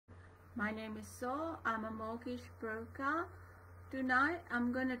My name is Saul. I'm a mortgage broker. Tonight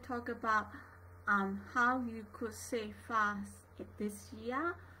I'm going to talk about how you could save fast this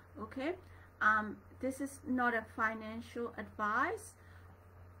year. Okay, this is not a financial advice.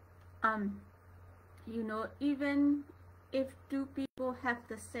 Even if two people have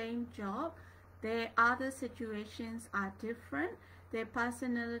the same job, their other situations are different, their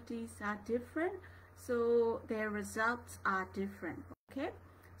personalities are different, so their results are different. Okay,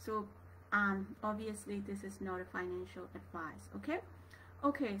 so obviously this is not a financial advice.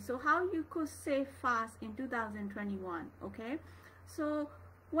 Okay, so how you could save fast in 2021. Okay, so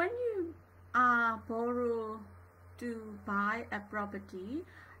when you borrow to buy a property,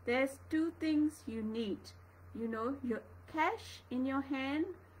 there's two things you need. Your cash in your hand,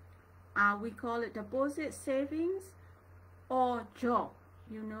 we call it deposit, savings, or job,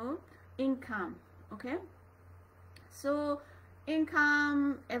 income. Okay, so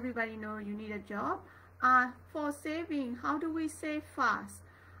income, everybody know you need a job. For saving, how do we save fast?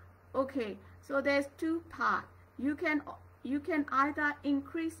 Okay, so there's two parts. You can either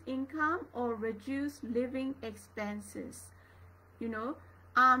increase income or reduce living expenses.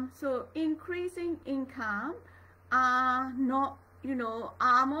 So increasing income, I'm going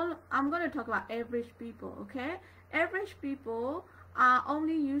to talk about average people. Okay, average people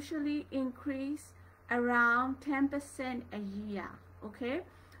only usually increase around 10% a year. Okay,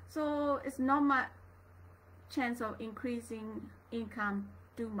 so it's not much chance of increasing income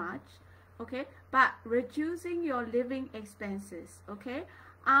too much. Okay, but reducing your living expenses. Okay,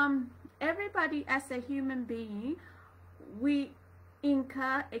 everybody as a human being, we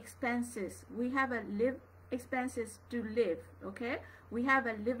incur expenses. We have expenses to live. Okay, we have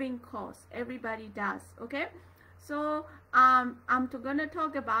a living cost. Everybody does. Okay, so I'm gonna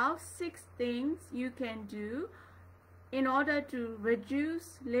talk about 6 things you can do in order to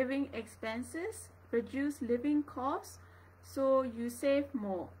reduce living expenses, reduce living costs, so you save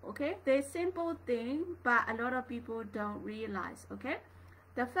more. Okay, they're simple thing, but a lot of people don't realize. Okay,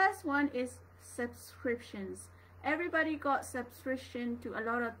 the first one is subscriptions. Everybody got subscription to a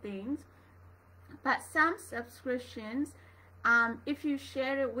lot of things, but some subscriptions, if you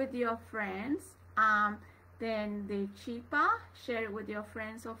share it with your friends, then they're cheaper. Share it with your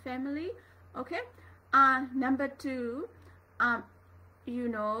friends or family. Okay, number 2,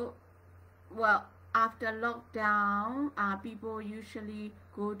 well, after lockdown, people usually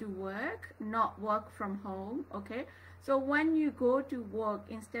go to work, not work from home. Okay, so when you go to work,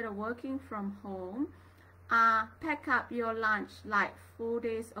 instead of working from home, pack up your lunch like 4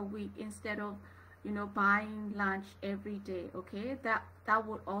 days a week instead of buying lunch every day. Okay, that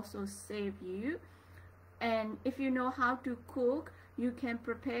would also save you. And if you know how to cook, you can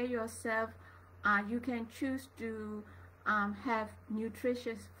prepare yourself. You can choose to have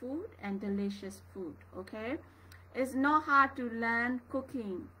nutritious food and delicious food. Okay, it's not hard to learn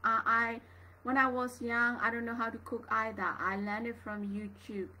cooking. When I was young, I don't know how to cook either. I learned it from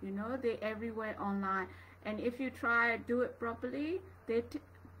YouTube. They're everywhere online, and if you try to do it properly,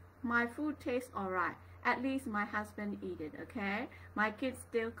 my food tastes alright. At least my husband eat it. Okay, my kids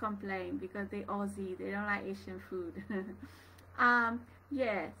still complain because they Aussie, they don't like Asian food.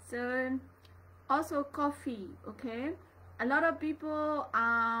 Yeah, so also coffee. Okay, a lot of people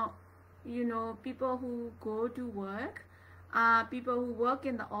people who go to work, people who work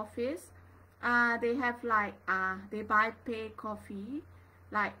in the office, they have like they buy paid coffee,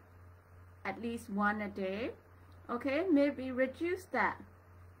 like at least 1 a day. Okay, maybe reduce that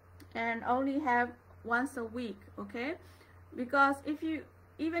and only have once a week. Okay, because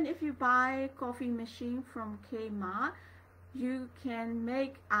even if you buy coffee machine from Kmart, you can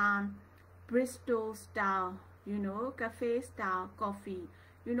make Bristol style, cafe style coffee.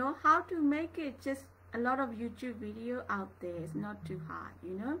 How to make it. Just a lot of YouTube video out there. It's not too hard.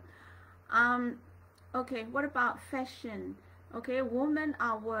 Okay, what about fashion? Okay, women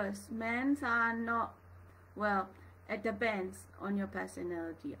are worse, men are not. Well, it depends on your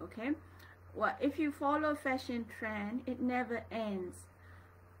personality. Okay, well, if you follow fashion trend, it never ends.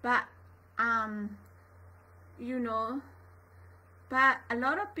 But but a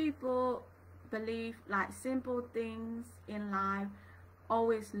lot of people believe like simple things in life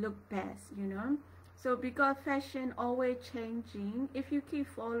always look best. So because fashion always changing, if you keep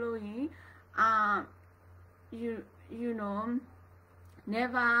following,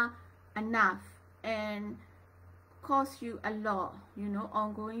 never enough, and cost you a lot,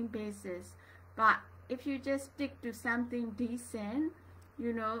 ongoing basis. But if you just stick to something decent,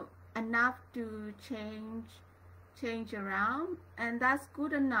 enough to change around, and that's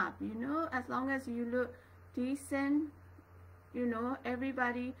good enough. As long as you look decent,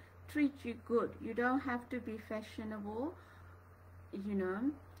 everybody treat you good. You don't have to be fashionable, you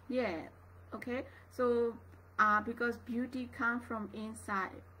know. Yeah, okay. So because beauty comes from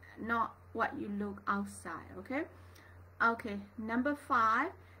inside, not what you look outside. Okay. Okay, number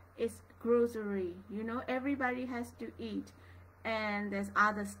 5 is grocery. You know, everybody has to eat, and there's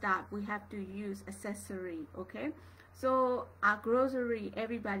other stuff we have to use, accessory. Okay, so grocery,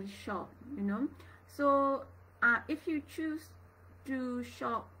 everybody shop, you know. So if you choose to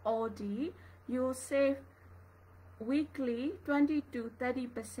shop Aldi, you'll save weekly 20 to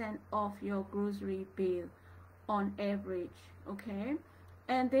 30% of your grocery bill on average. Okay,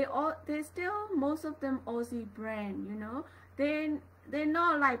 and they still, most of them Aussie brand, you know. They're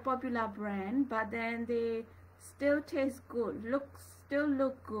not like popular brand, but then they still taste good, still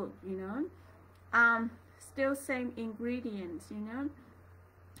look good, you know. Still same ingredients, you know,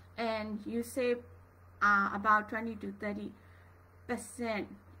 and you save about 20 to 30%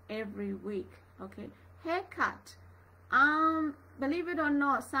 every week. Okay, haircut. Believe it or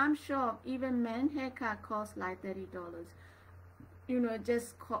not, some shop, even men haircut costs like $30. You know,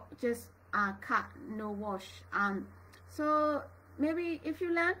 just cut, no wash. So maybe if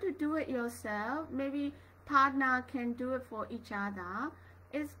you learn to do it yourself, maybe partner can do it for each other.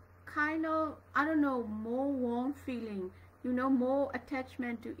 It's kind of, I don't know, more warm feeling, you know, more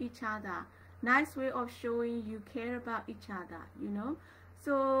attachment to each other. Nice way of showing you care about each other, you know.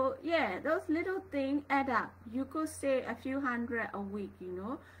 So yeah, those little things add up. You could save a few hundred a week, you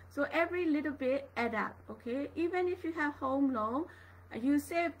know. So every little bit add up. Okay, even if you have home loan, you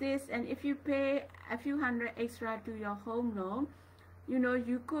save this, and if you pay a few hundred extra to your home loan, you know,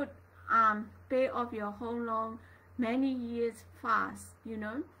 you could pay off your home loan many years fast, you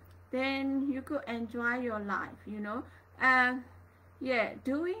know. Then you could enjoy your life, you know. Yeah,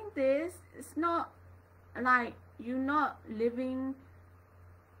 doing this, it's not like you're not living,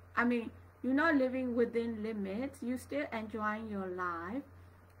 I mean, you're not living within limits. You're still enjoying your life,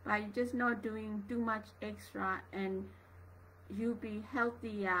 but you're just not doing too much extra, and you be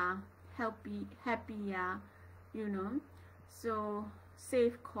healthier, happier, you know. So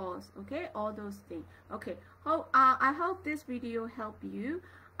save costs, okay, all those things. Okay, I hope this video helped you.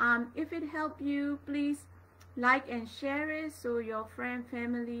 If it helped you, please like and share it so your friend,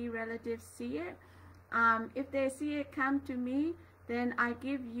 family, relatives see it. If they see it, come to me, then I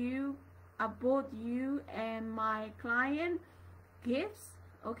give you both you and my client gifts.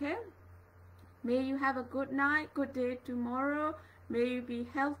 Okay, may you have a good night, good day tomorrow. May you be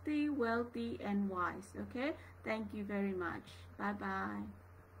healthy, wealthy, and wise. Okay, thank you very much. Bye bye.